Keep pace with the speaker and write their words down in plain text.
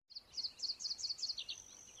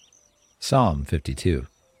Psalm 52.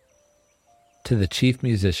 To the chief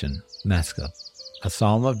musician, Maschil, a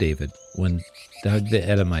psalm of David, when Doeg the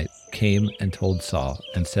Edomite came and told Saul,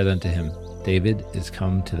 and said unto him, David is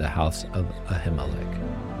come to the house of Ahimelech.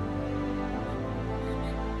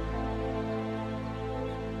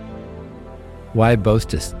 Why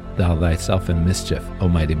boastest thou thyself in mischief, O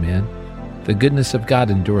mighty man? The goodness of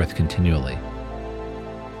God endureth continually.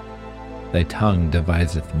 Thy tongue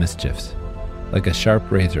deviseth mischiefs, like a sharp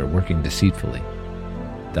razor working deceitfully.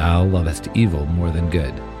 Thou lovest evil more than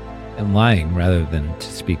good, and lying rather than to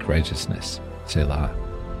speak righteousness. Selah.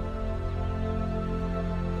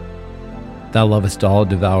 Thou lovest all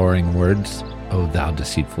devouring words, O thou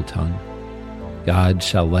deceitful tongue. God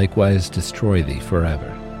shall likewise destroy thee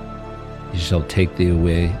forever. He shall take thee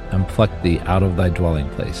away and pluck thee out of thy dwelling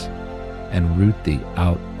place, and root thee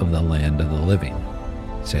out of the land of the living.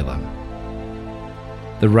 Selah.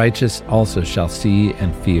 The righteous also shall see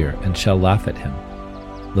and fear, and shall laugh at him.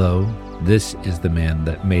 Lo, this is the man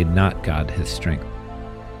that made not God his strength,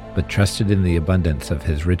 but trusted in the abundance of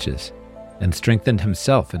his riches, and strengthened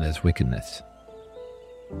himself in his wickedness.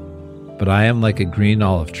 But I am like a green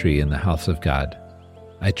olive tree in the house of God.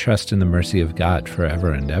 I trust in the mercy of God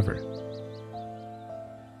forever and ever.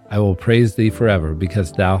 I will praise thee forever,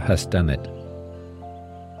 because thou hast done it.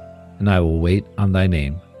 And I will wait on thy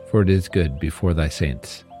name, for it is good before thy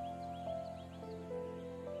saints.